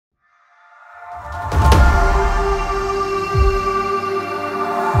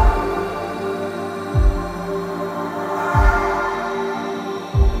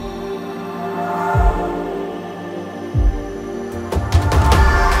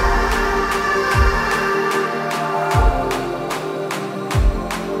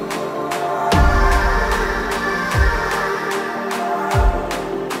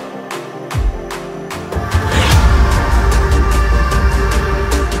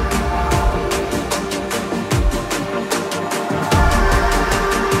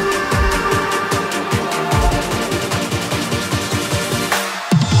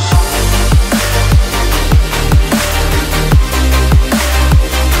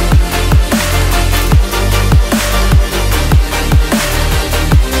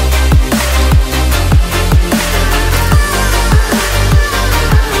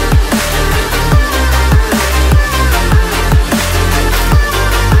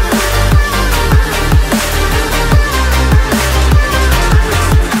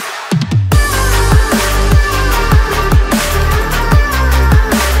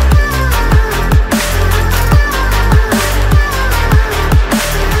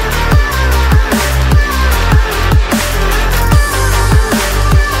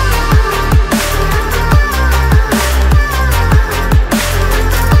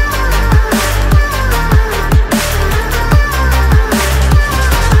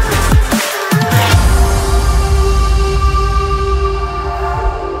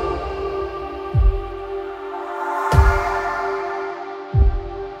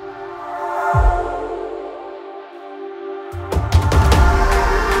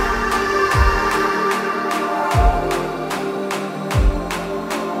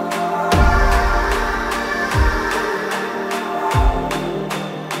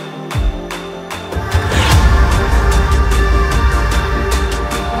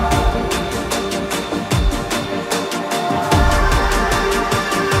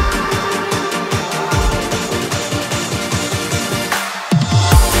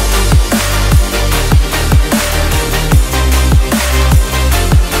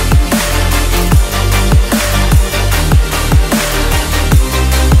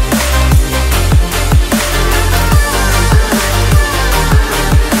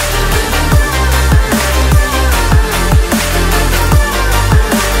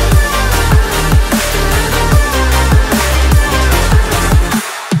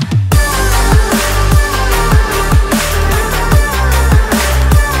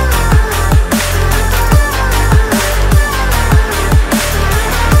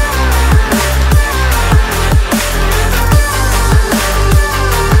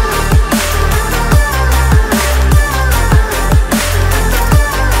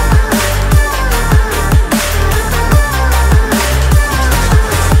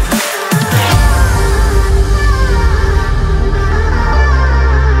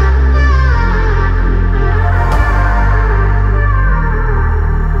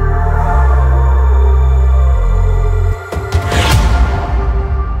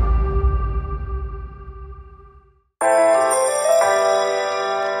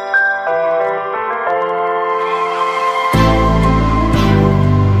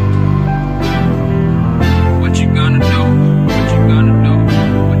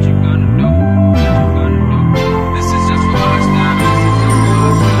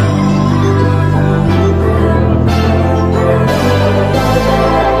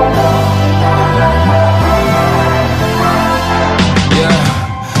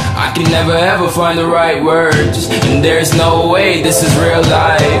I can never ever find the right words, and there's no way this is real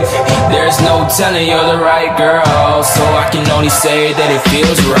life. There's no telling you're the right girl, so I can only say that it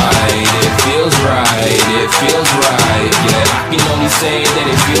feels right. It feels right, it feels right. Yeah, I can only say that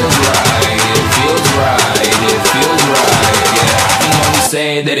it feels right. It feels right, it feels right. Yeah, I can only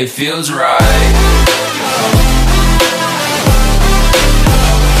say that it feels right.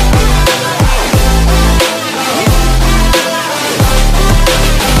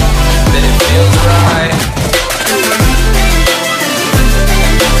 Feels right.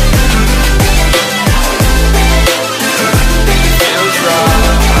 Feels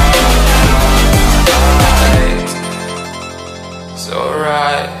right. So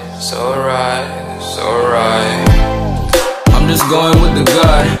right, so right, so right. I'm just going with the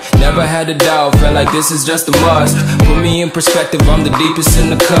gut. Never had a doubt, felt like this is just a must. Put me in perspective, I'm the deepest in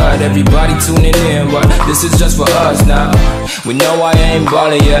the cut. Everybody tuning in, but this is just for us now. We know I ain't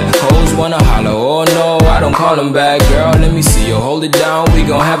ballin' yet. Hoes wanna holler, oh no, I don't call them back. Girl, let me see you hold it down, we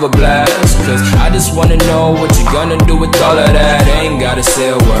gon' have a blast. Cause I just wanna know what you gonna do with all of that. Ain't gotta say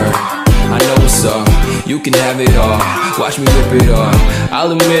a word, I know what's up, you can have it all. Watch me rip it off,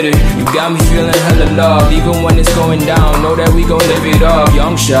 I'll admit it. You got me feeling hella love. Even when it's going down, know that we gon' live it up.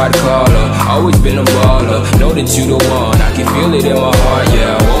 Young shot caller, always been a baller. Know that you the one, I can feel it in my heart.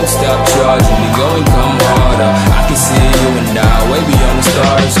 Yeah, I won't stop charging, we going come harder. I can see you and I, way beyond the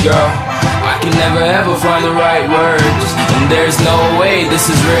stars, girl. I can never ever find the right words, and there's no way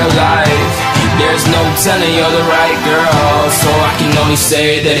this is real life. There's no telling you're the right girl, so I can only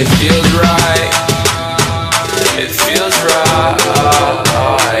say that it feels right. It feels right.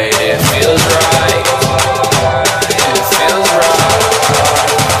 It feels right. It feels right.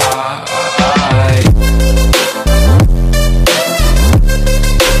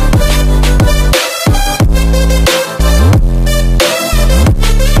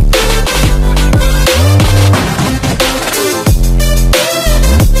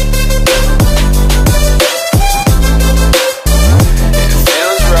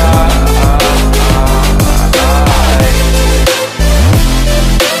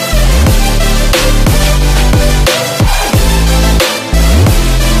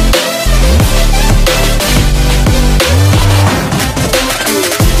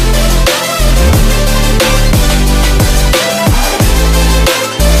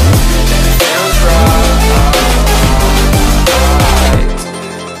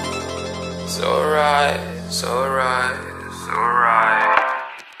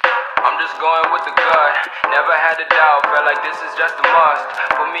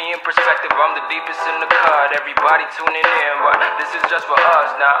 Everybody tuning in, but this is just for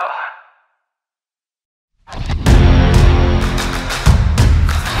us now.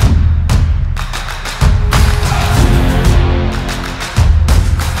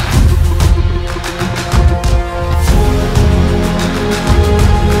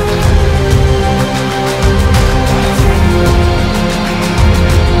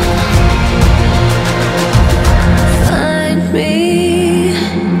 Find me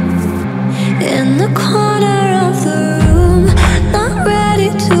in the corner of the room, not ready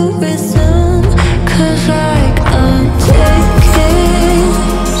to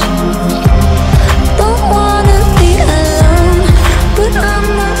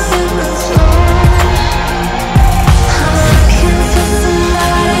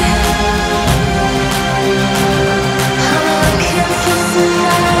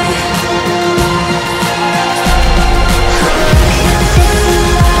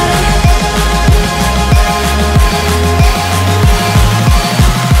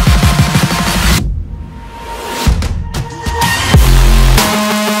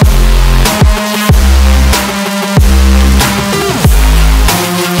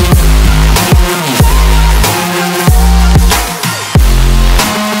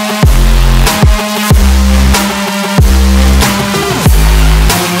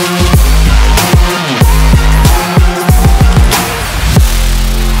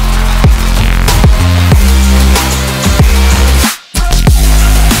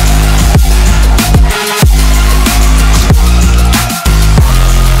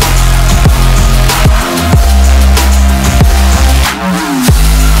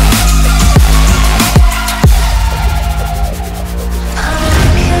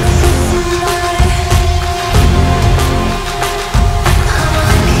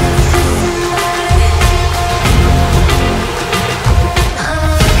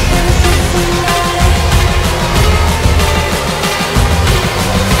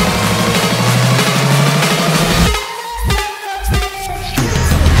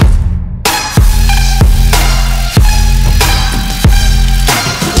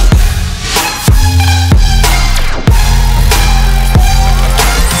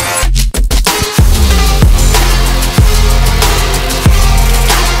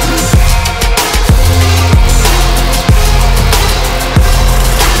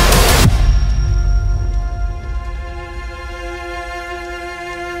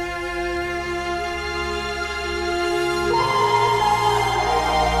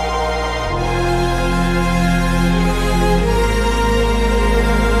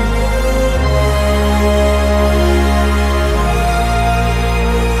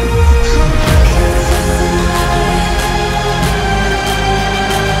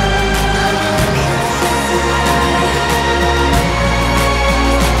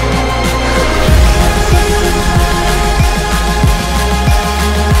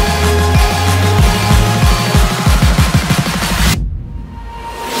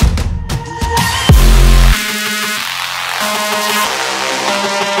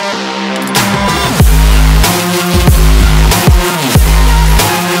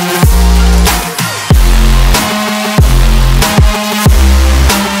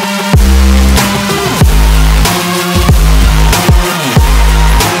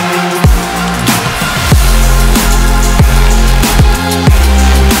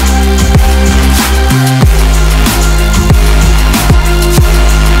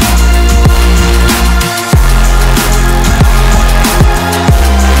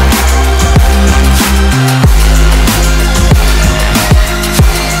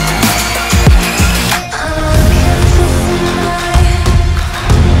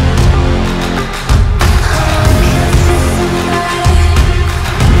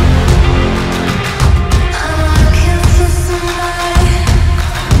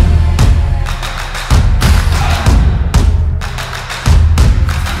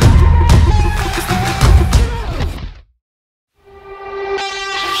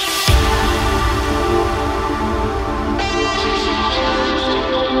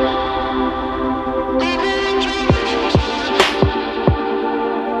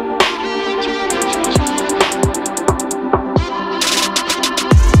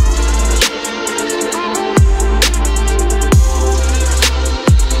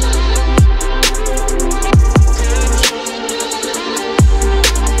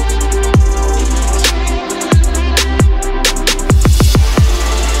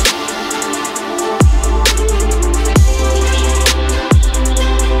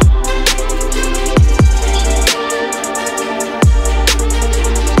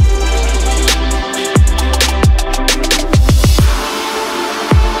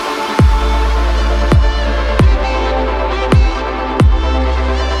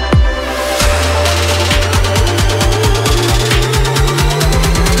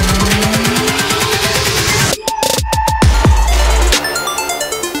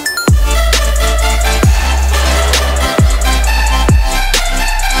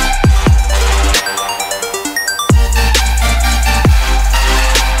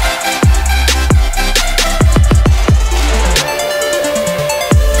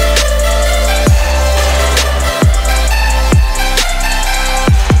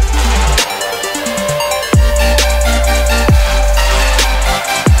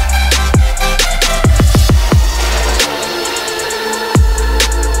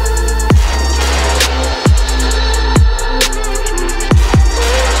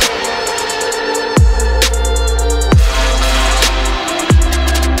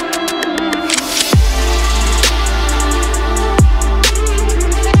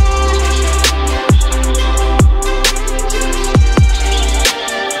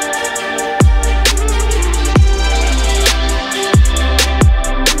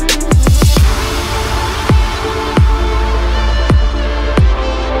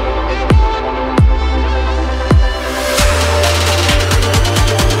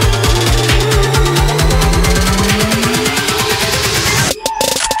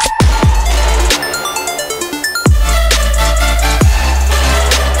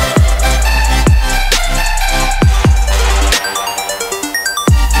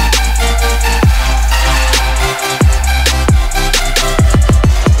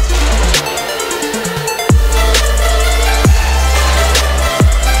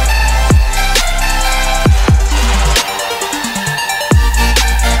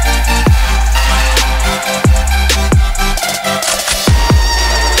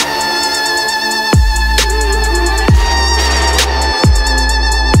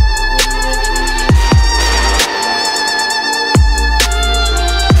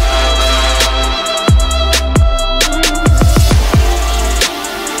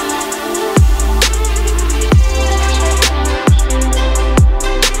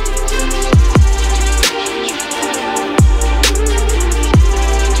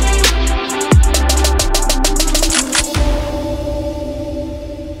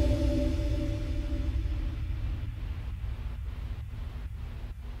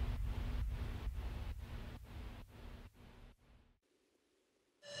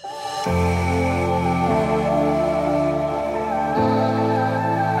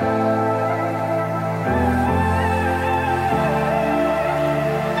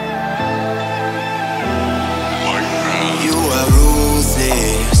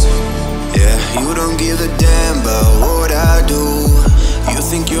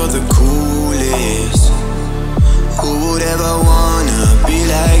you're the coolest. Who would ever wanna be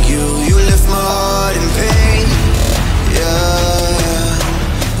like you? You left my heart in pain. Yeah,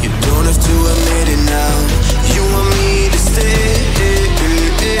 you don't have to admit it now. You want me to stay,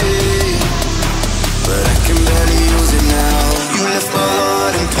 but I can barely use it now. You left my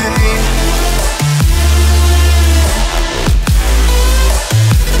heart in pain.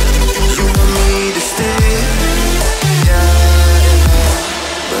 You want me to stay, yeah,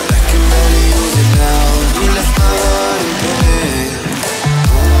 but I can barely use it now. You left my heart in pain.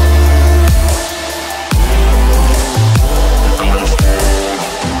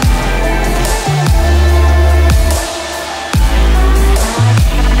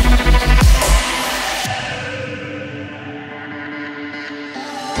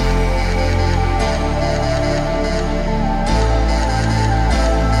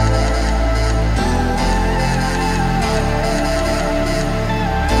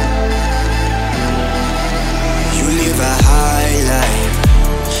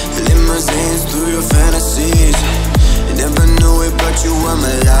 Through your fantasies, I never knew it, but you were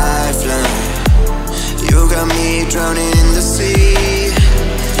my lifeline. You got me drowning in the sea.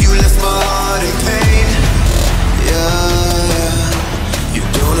 You left my heart in pain. Yeah, you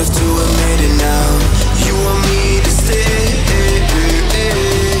don't have to admit it now. You want me to stay,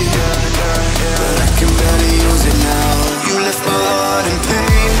 but I can barely use it now. You left my heart in pain.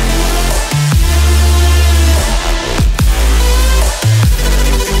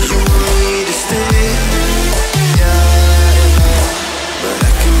 But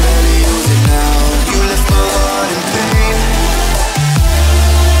I can barely use it now. You left my heart in pain.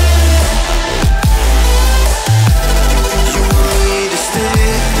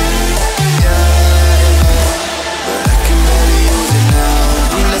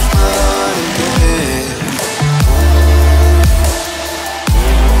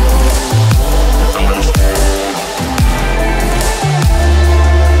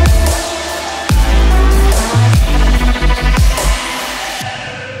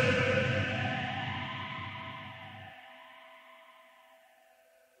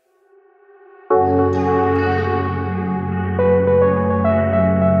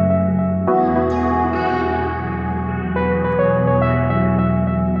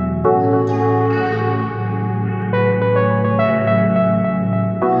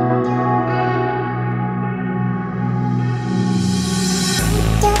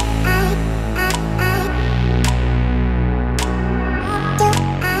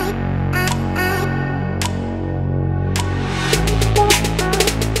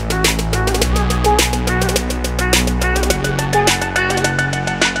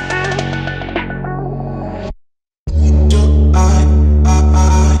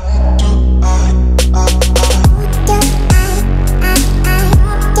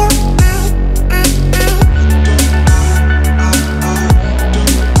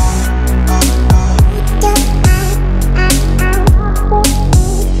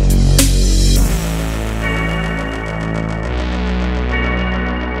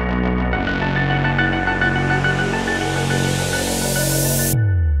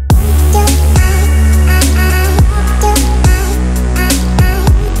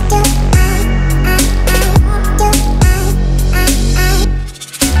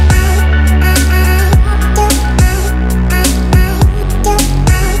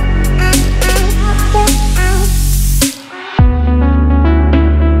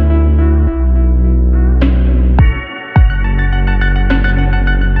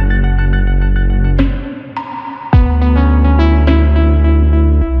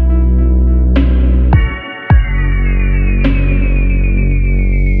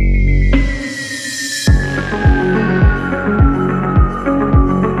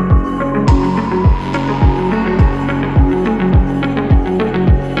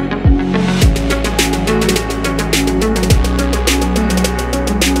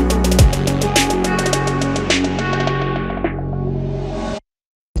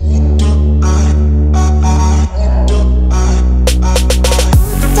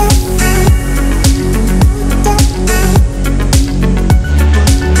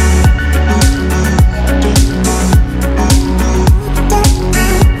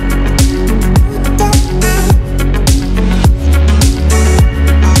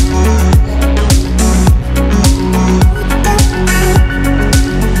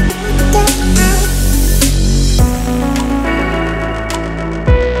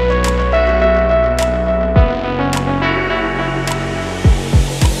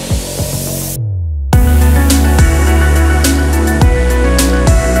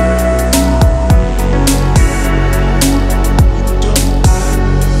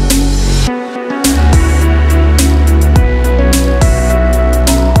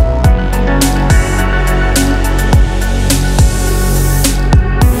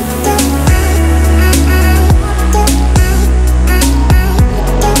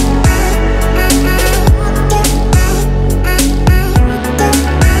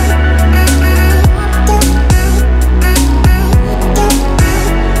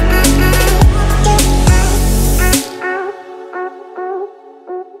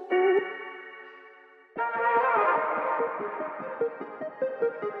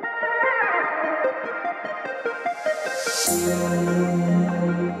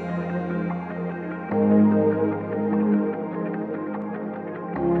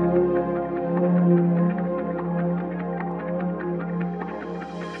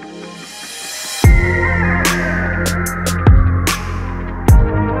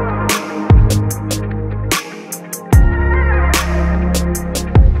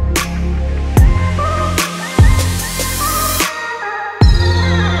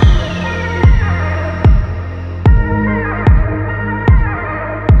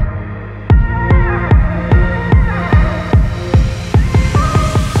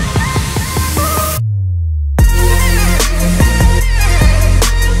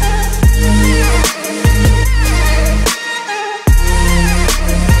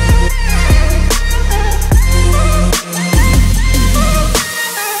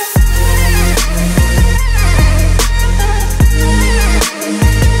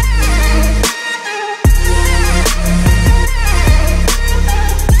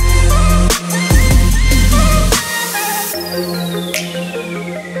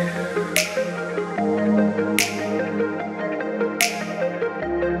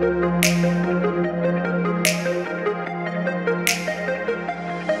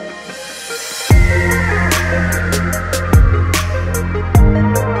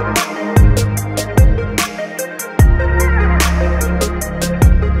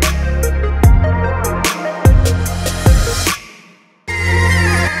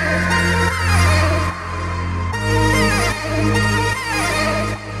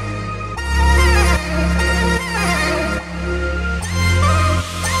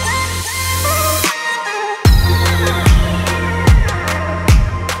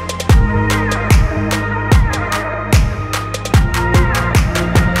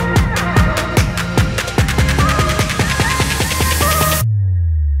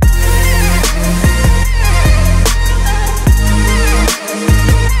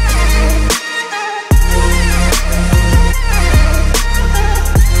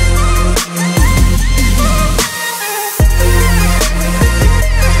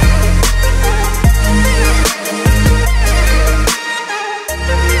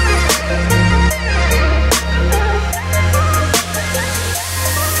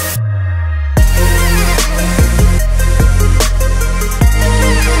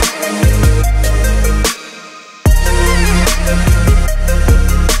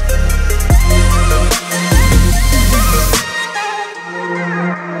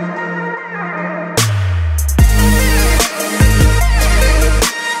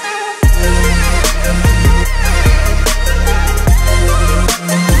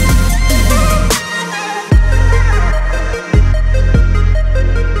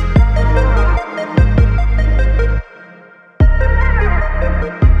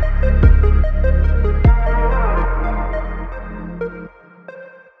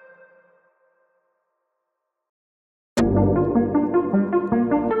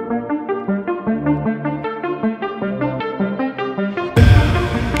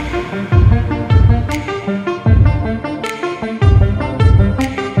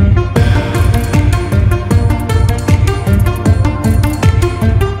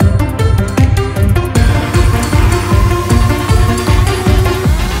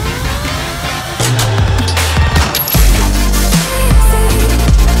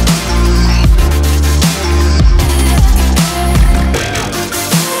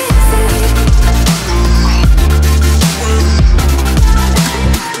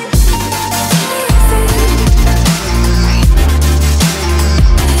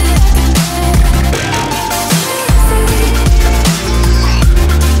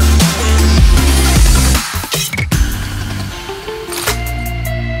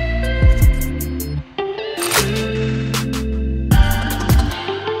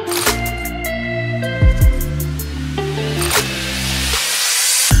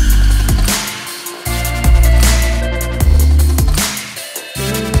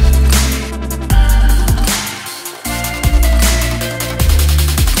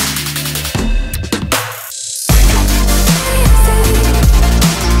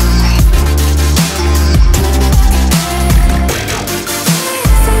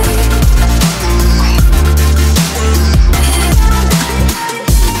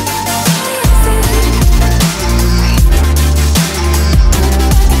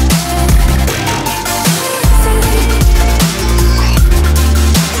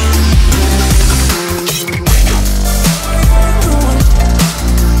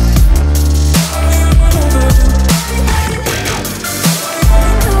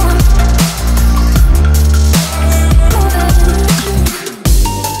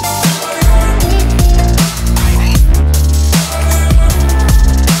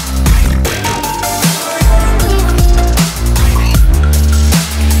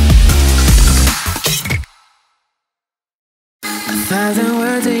 1,000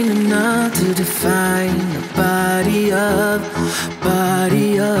 words ain't enough to define the body of,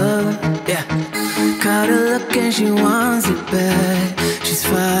 yeah. Caught her look and she wants it back. She's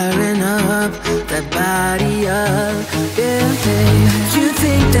firing up that body up, yeah, babe. You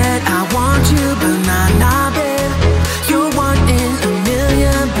think that I want you, but nah, babe. You're one in a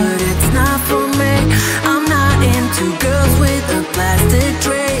million, but it's not for me. I'm not into girls with a plastic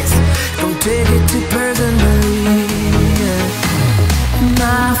trace. Don't take it too personally, yeah.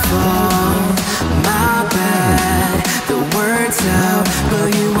 My fault, my bad. The word's out, but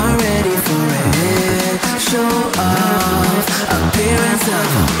you aren't ready for it. Show off, appearance of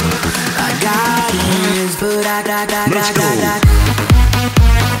I got this, but I got.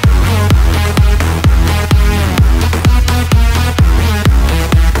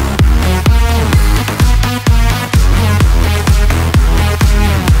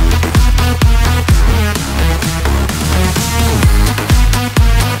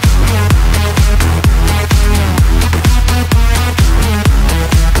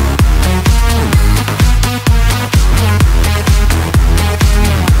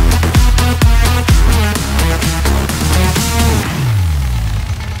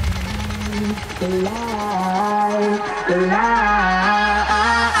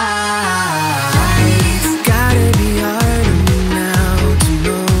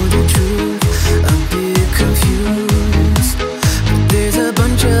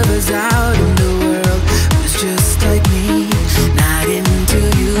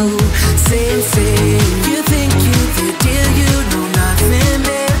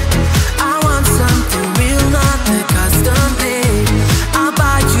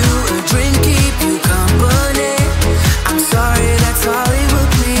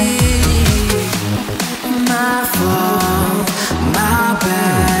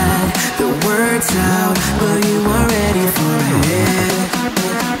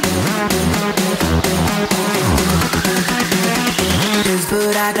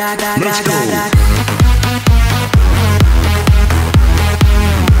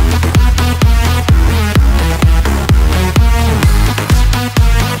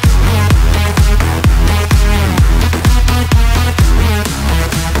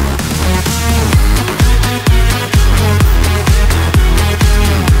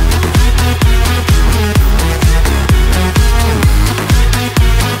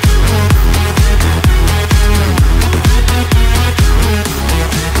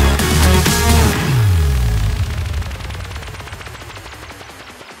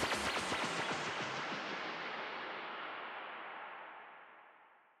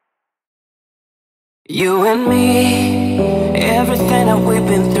 You and me, everything that we've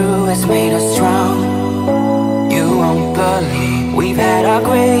been through has made us strong. You won't believe we've had our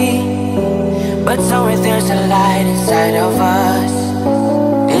gray, but somewhere there's a light inside of us.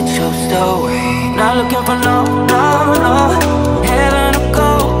 It shows the way. Not looking for no heaven to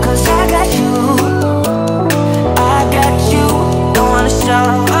go, 'cause I got you, don't wanna show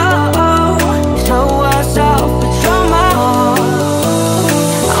us off, but you're my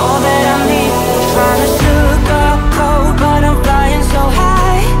all that I need. Trying to sugarcoat, but I'm flying so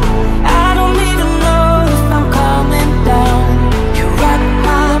high. I don't even know if I'm coming down. You rock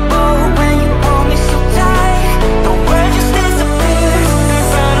my boat when you hold me so tight. The world just disappears in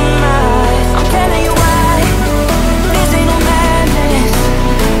front of my eyes. I'm telling you why, this ain't no madness.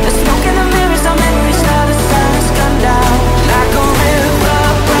 The smoke in the mirrors, our memories now the sun's gone down. Like a river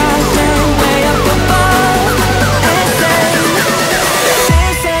rising way up above.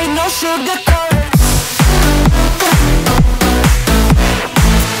 This ain't no sugarcoat.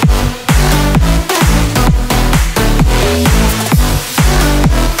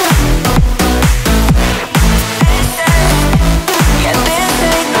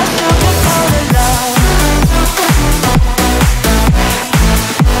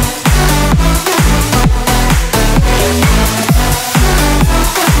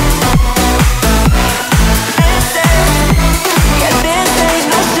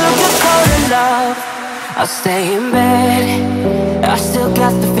 I'll stay in bed, I still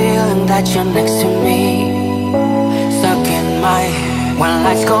got the feeling that you're next to me. Stuck in my head when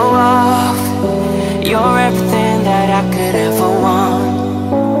lights go off. You're everything that I could ever want.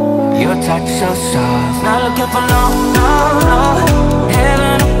 Your touch so soft. Not looking for no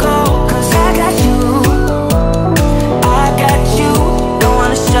heaven to go, 'cause I got you, don't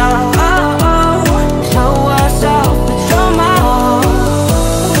wanna show us off, but you're my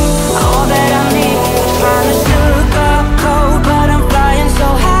all that I need. Trying to sugarcoat, but I'm flying so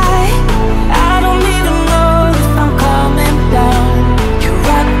high. I don't even know if I'm coming down. You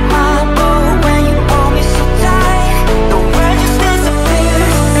rock my boat when you hold me so tight. The world just disappears.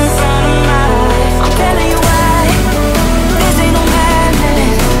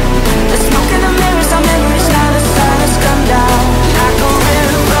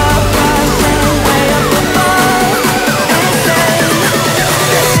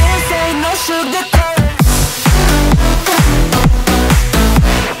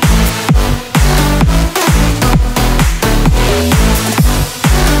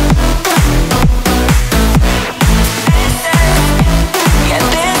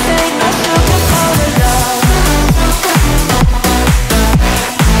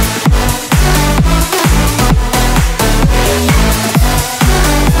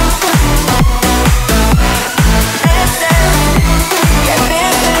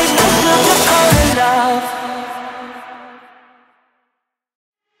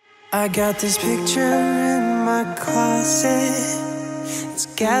 I got this picture in my closet. It's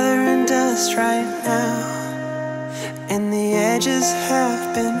gathering dust right now, and the edges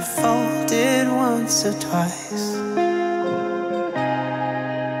have been folded once or twice.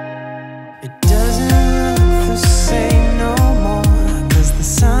 It doesn't look the same no more, 'cause the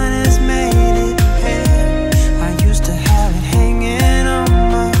sun has made it bare. I used to have it hanging on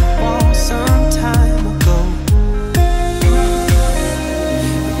my wall some time ago.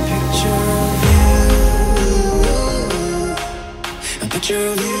 A picture of you, a picture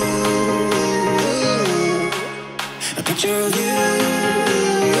of you, a picture of you,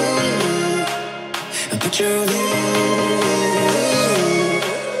 a picture of you,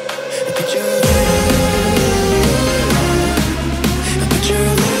 a picture of you, a picture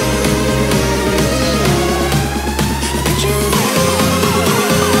of you,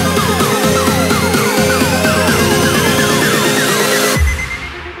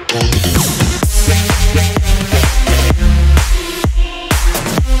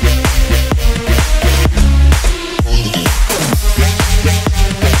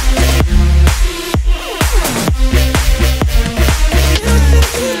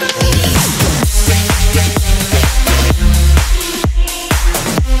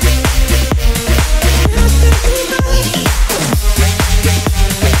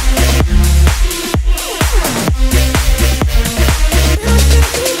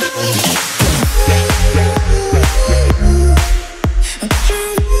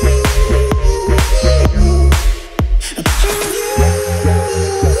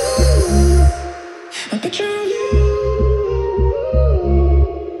 a picture of you.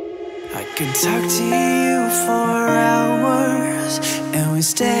 I could talk to you for hours, and we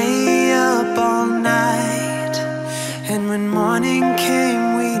stay up all night. And when morning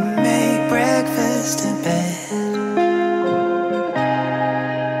came, we'd make breakfast in bed.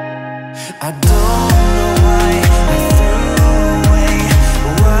 I don't know why I threw away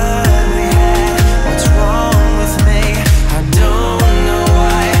what we had. What's wrong with me? I don't know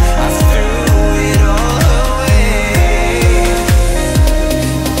why I threw it all away.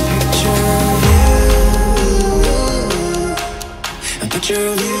 A picture of you, a picture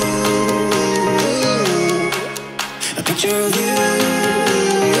of you, a picture of you,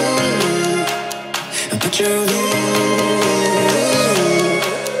 a picture of you,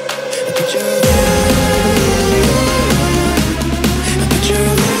 a picture of you, a picture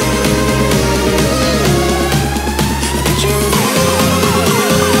of you.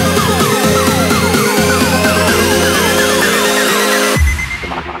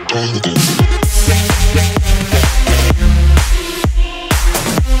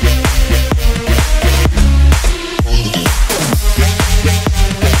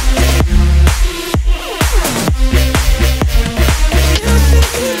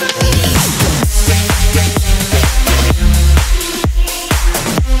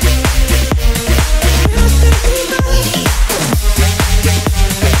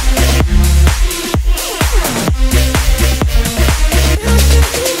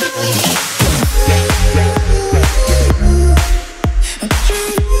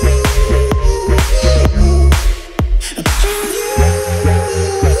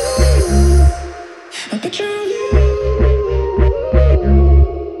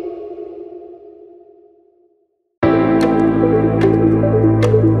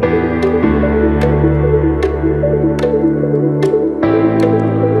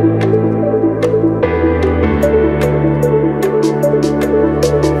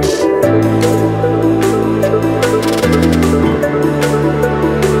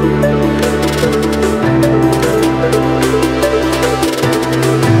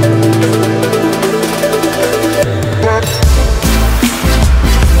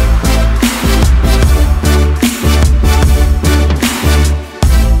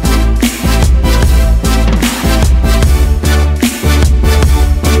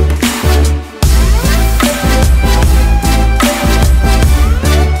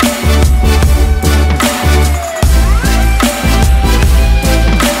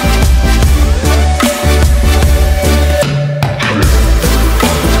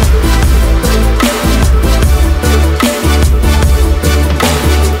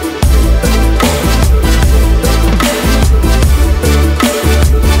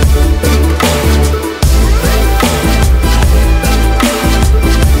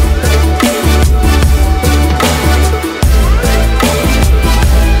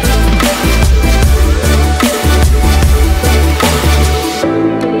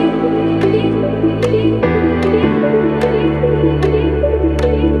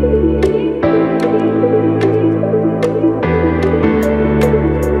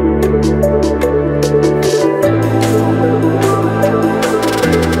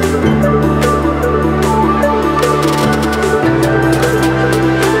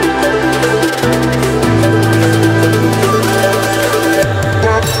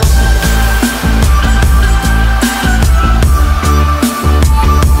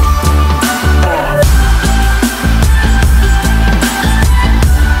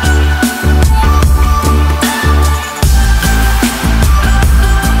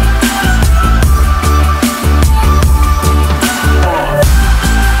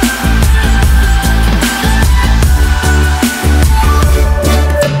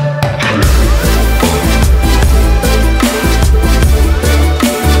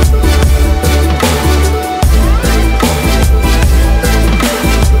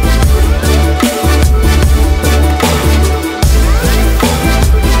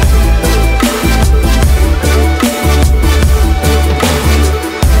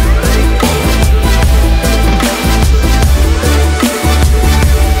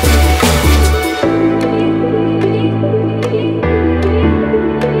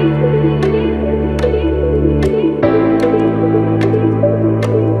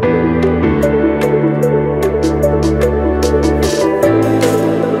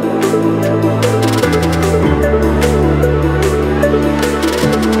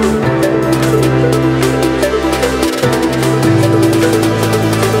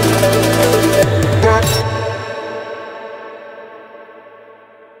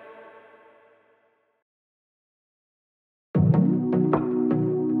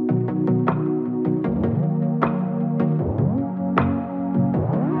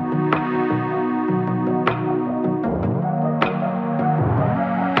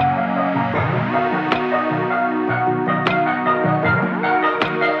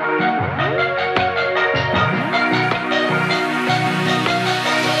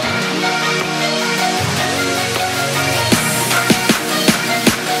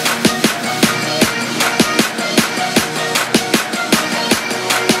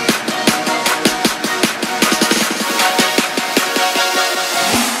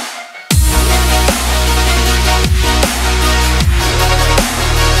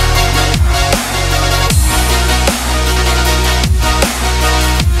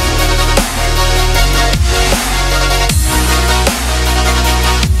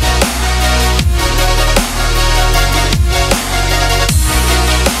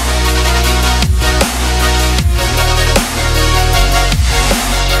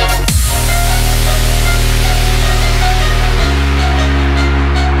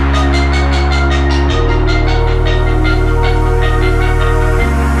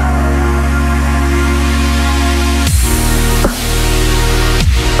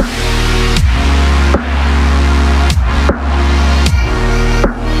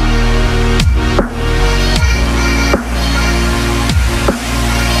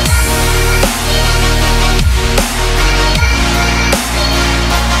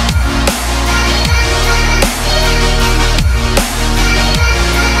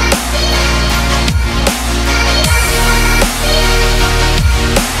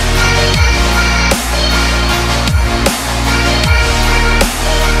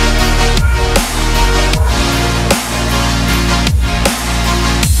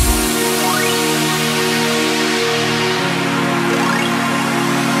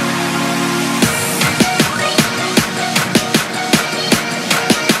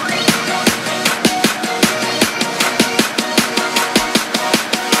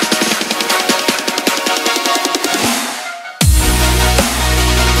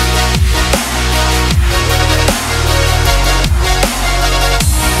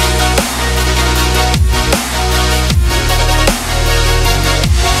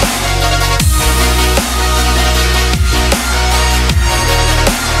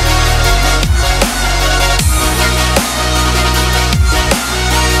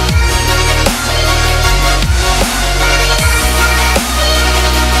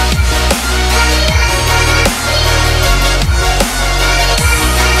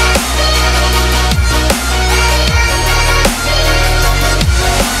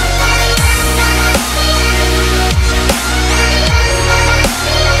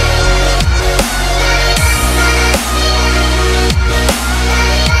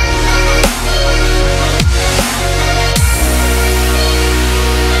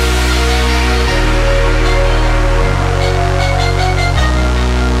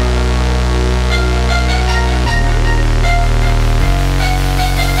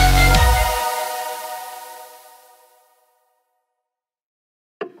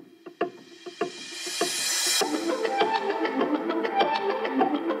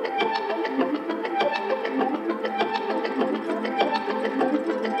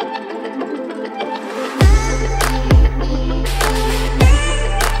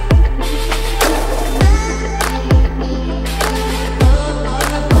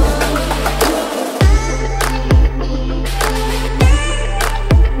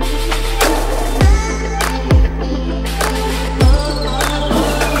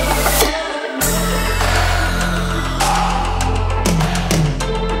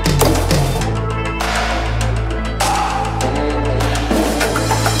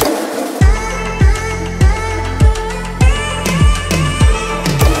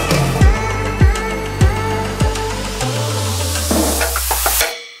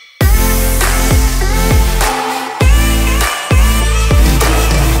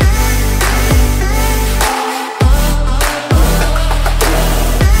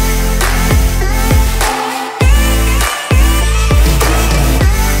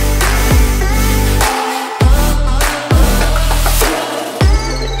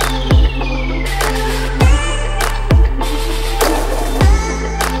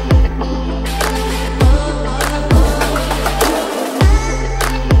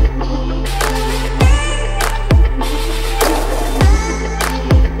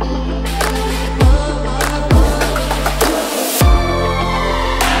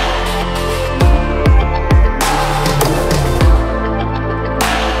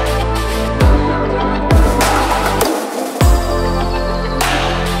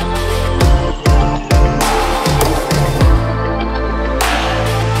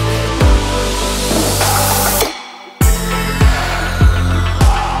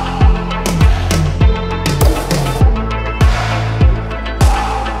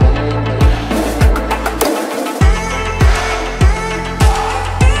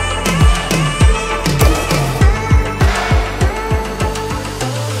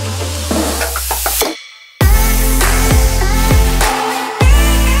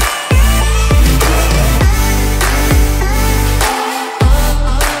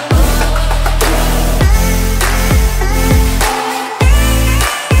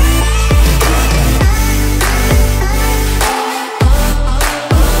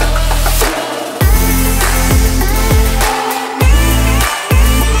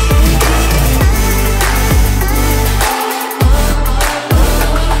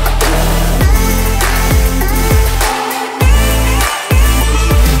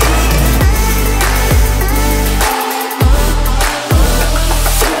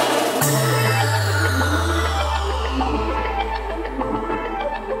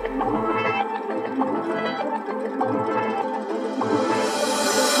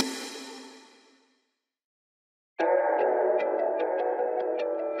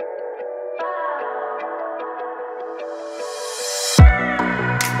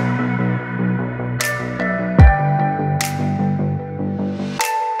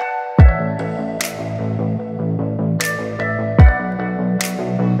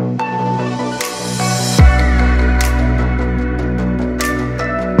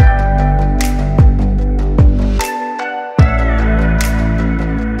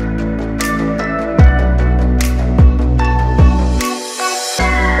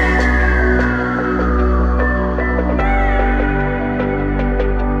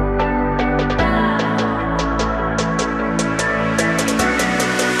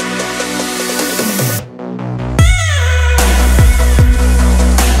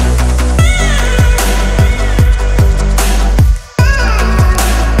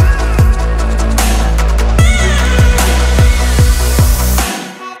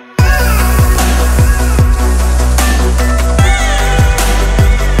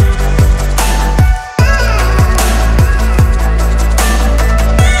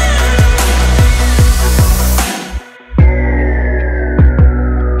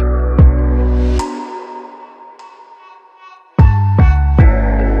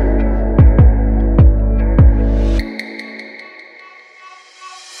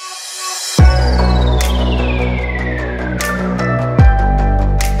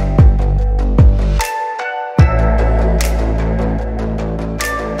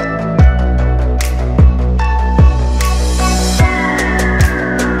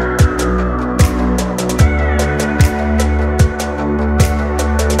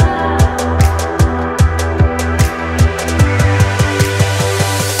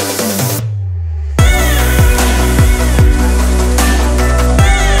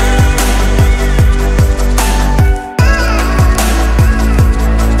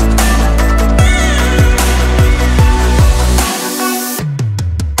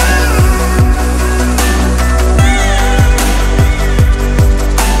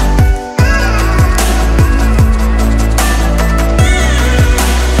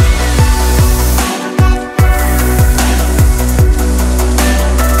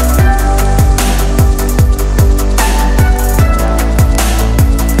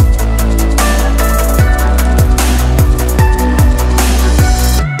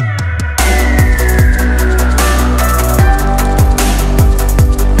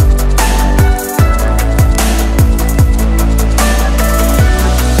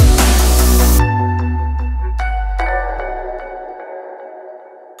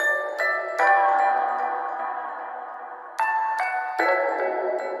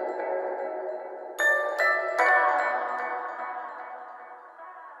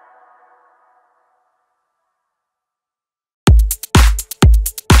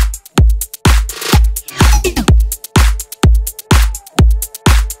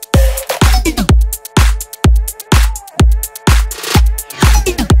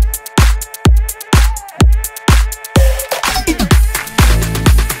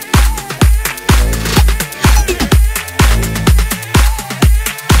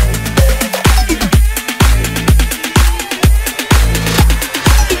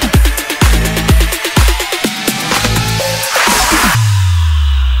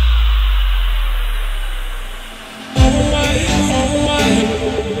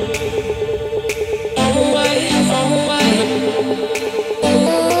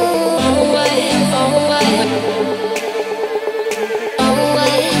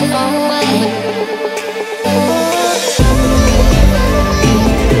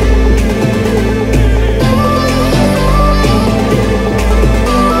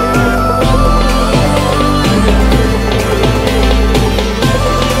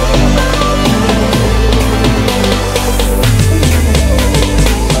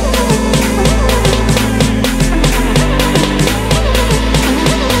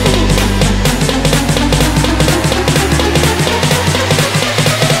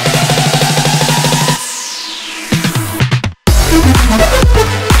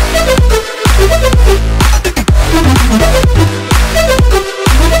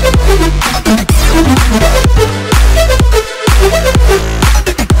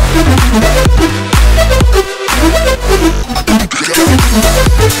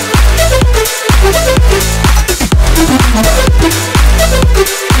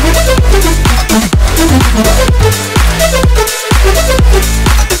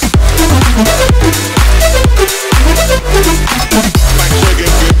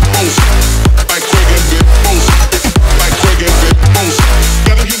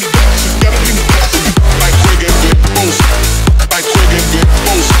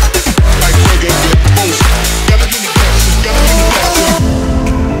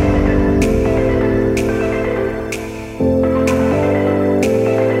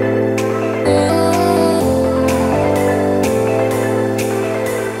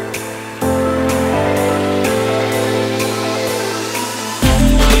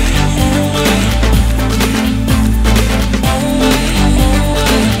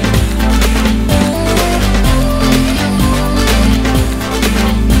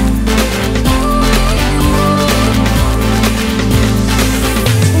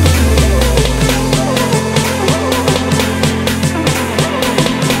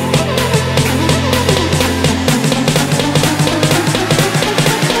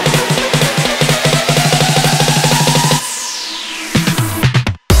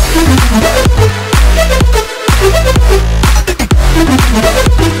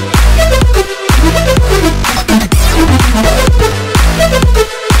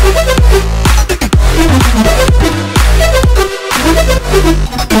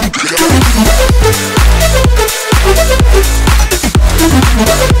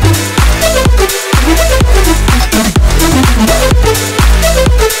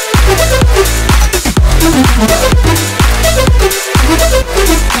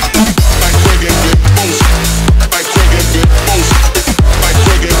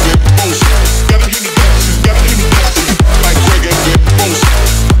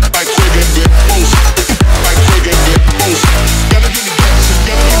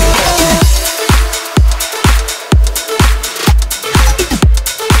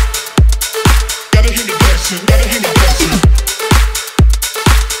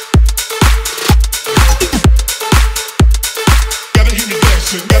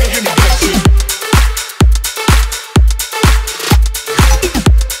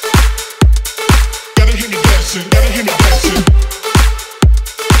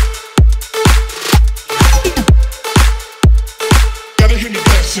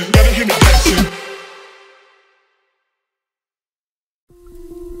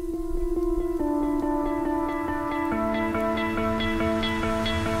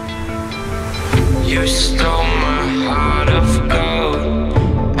 You stole my heart of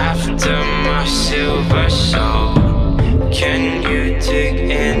gold after my silver soul. Can you dig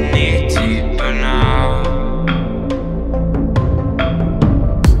any deeper now?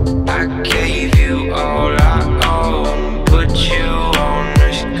 I gave you all I own, put you on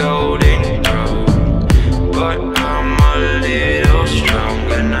this golden throne.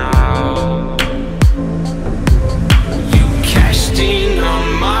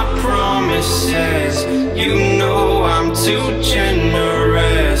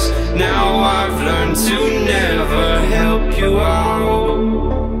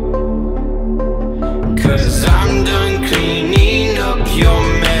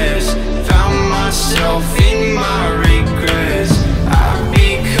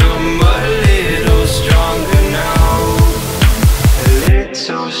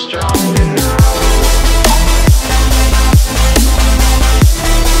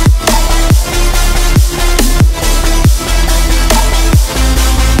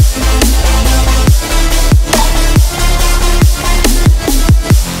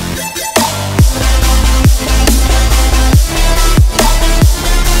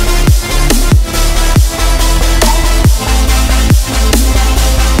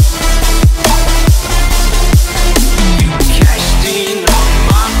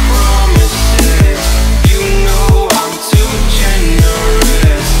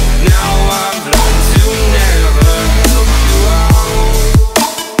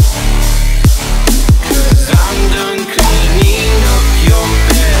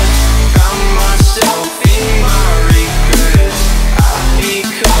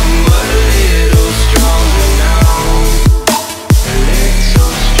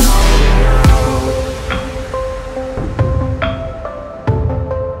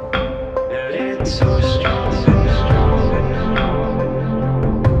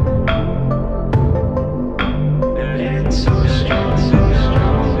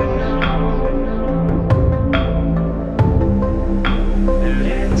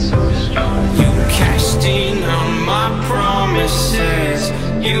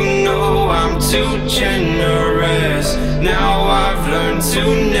 to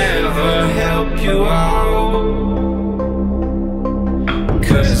never help you out,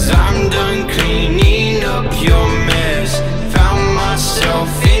 'cause I'm done cleaning up your mess. Found myself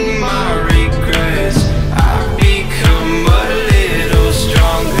in my regrets. I've become a little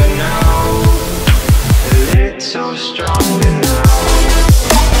stronger now, a little stronger now.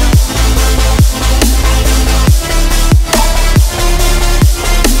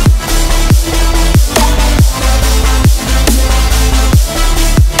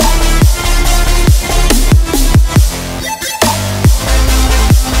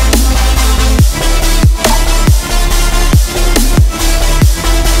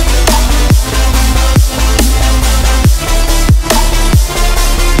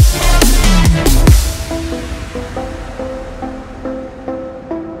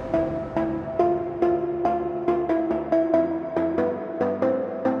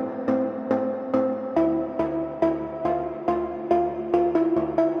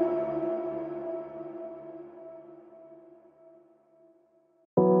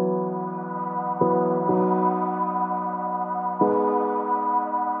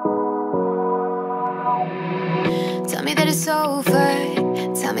 Tell me that it's over,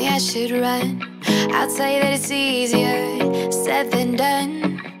 tell me I should run. I'll tell you that it's easier said than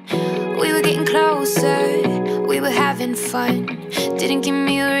done. We were getting closer, we were having fun. Didn't give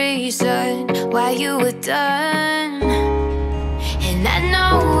me a reason why you were done. And I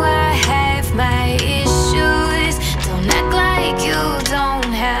know I have my issues, don't act like you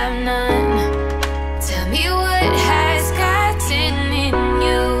don't have none. Tell me what has gotten in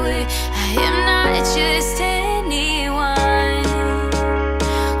you. I am not just anyone.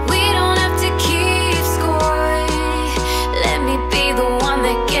 We don't have to keep score. Let me be the one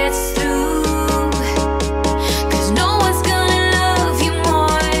that gets through, 'cause no one's gonna love you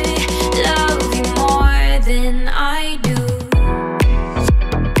more than I do.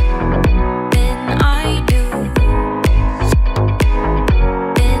 Than I do.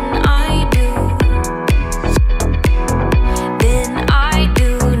 Than I do. Than I do.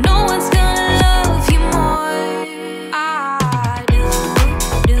 No one's gonna love you more. I do.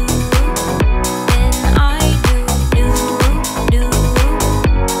 Than I do.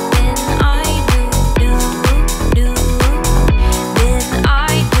 Than I do. Than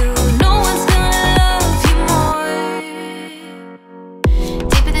I do. No one's gonna love you more.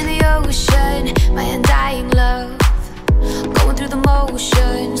 Deeper than the ocean, my undying love. Going through the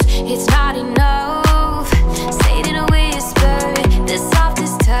motions, it's not enough. Say it in a whisper, the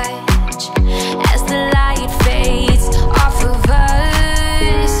softest touch, as the light fades off of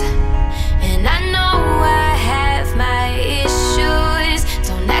us. And I know I have my issues,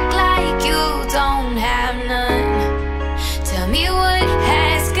 don't act like you don't have none. Tell me what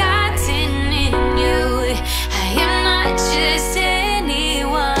has gotten in you. I am not just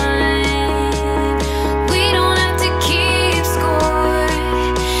anyone. We don't have to keep score.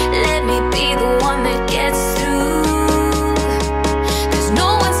 Let me be the one that gets through, 'cause no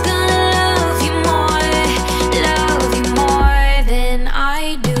one's gonna love you more than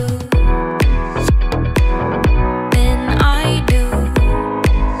I do. Than I do.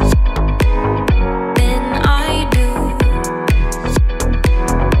 Than I do.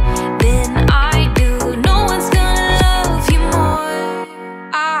 Than I do. No one's gonna love you more.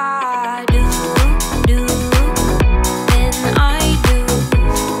 I do. Than I do.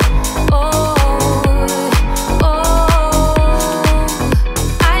 Oh,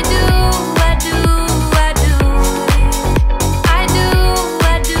 I do. I do. I do. I do.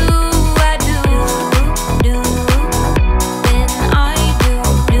 I do. I do. Than I do.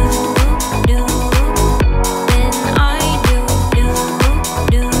 Than I do.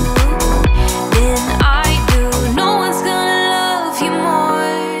 Than I do. No one's gonna love you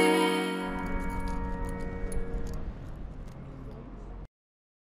more.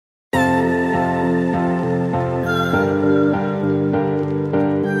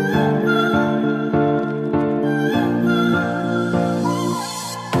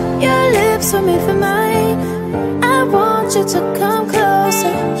 Your lips were made for mine. I want you to come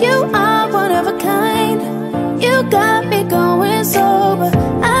closer. You are one of a kind. You got me going sober.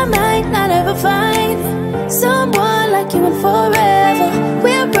 I might not ever find someone like you in forever.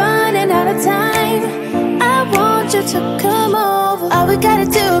 We're running out of time. I want you to come over. All we gotta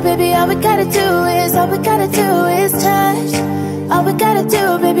do, baby, all we gotta do is touch. All we gotta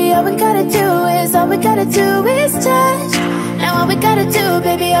do, baby, all we gotta do is touch. Now all we gotta do,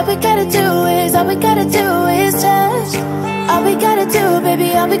 baby, all we gotta do is touch. All we gotta do,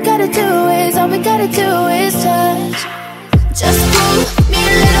 baby, all we gotta do is touch. Just pull me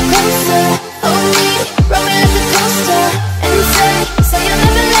a little closer. Oh, we roll me like a coaster. And say say you'll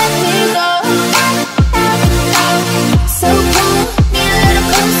never let me go. So pull me a little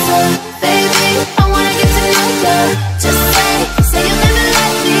closer, baby, I wanna get to know you. Just say you'll never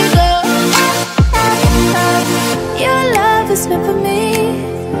let me go. Your love is meant for me,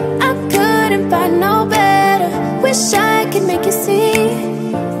 I couldn't find no better. Wish I could make you see,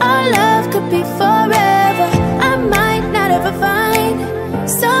 our love could be forever. I might not ever find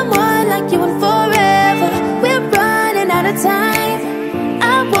someone like you in forever. We're running out of time,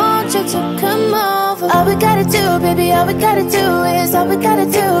 I want you to come over. All we gotta do, baby, all we gotta do is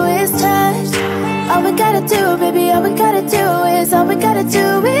touch. All we gotta do, baby, all we gotta do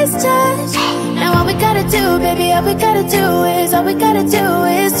is touch. Now all we gotta do, baby, all we gotta do is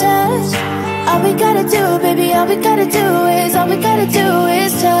touch. All we gotta do, baby, all we gotta do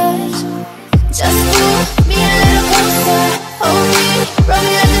is touch. Just pull me a little closer, hold me, roll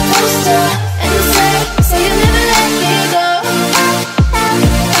me like a coaster, and say you'll never let me go.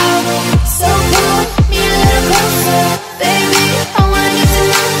 So pull me a little closer, baby, I wanna get to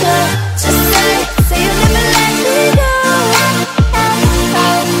know you. Just say you'll never let me go.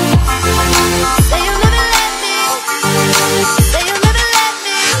 Say you'll never let me. Say you'll never let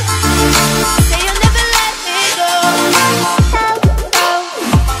me. Say you'll never let me go.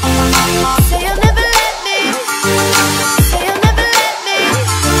 Say you'll never let me. Say you'll never let me.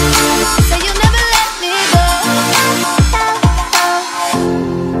 Say you'll never let me go.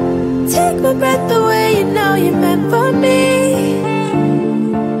 Take my breath away, you know you're meant for me.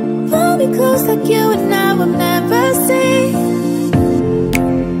 Pull me close like you and I will never see.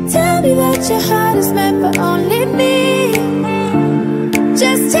 Tell me that your heart is meant for only me.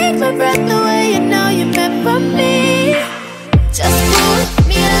 Just take my breath away, you know you're meant for me. Just pull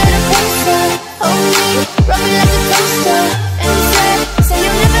me a little closer, hold me, roll me like a coaster, and say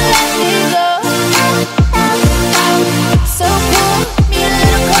you'll never let me go. So pull me a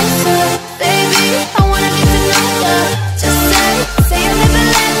little closer, baby, I wanna get to know you. Just say you'll never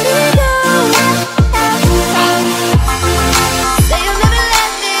let me go. Say you'll never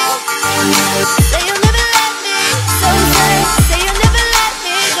let me. Say you'll never let me. So say you'll never let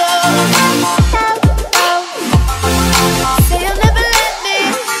me go. Say you'll never let me.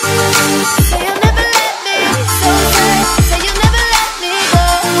 Say you'll never let me. So say you'll never let me go.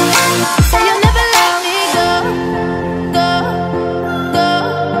 Say you'll never let me go. Go.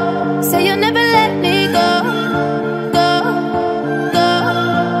 Say you'll never let me go. Go.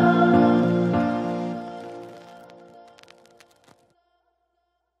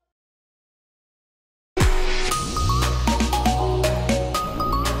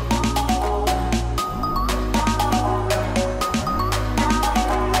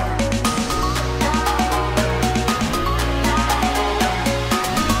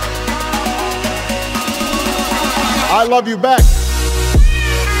 I love you back.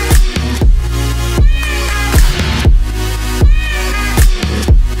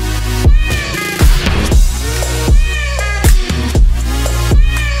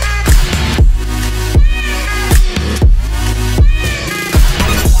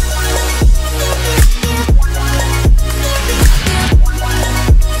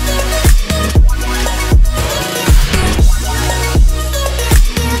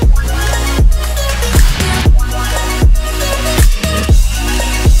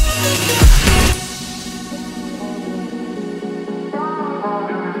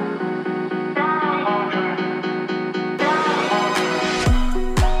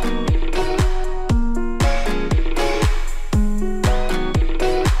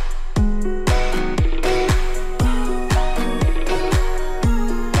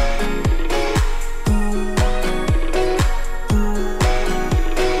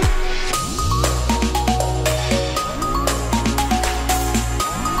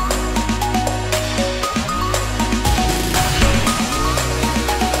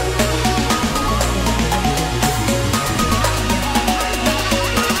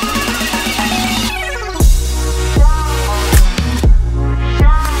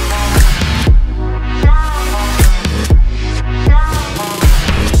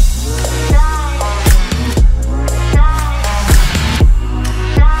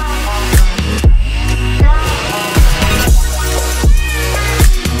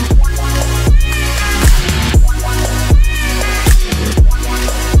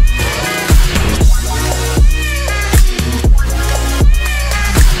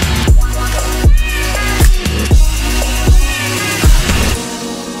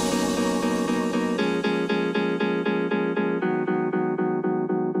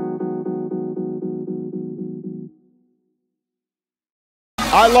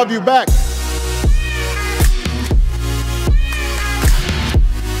 I love you back.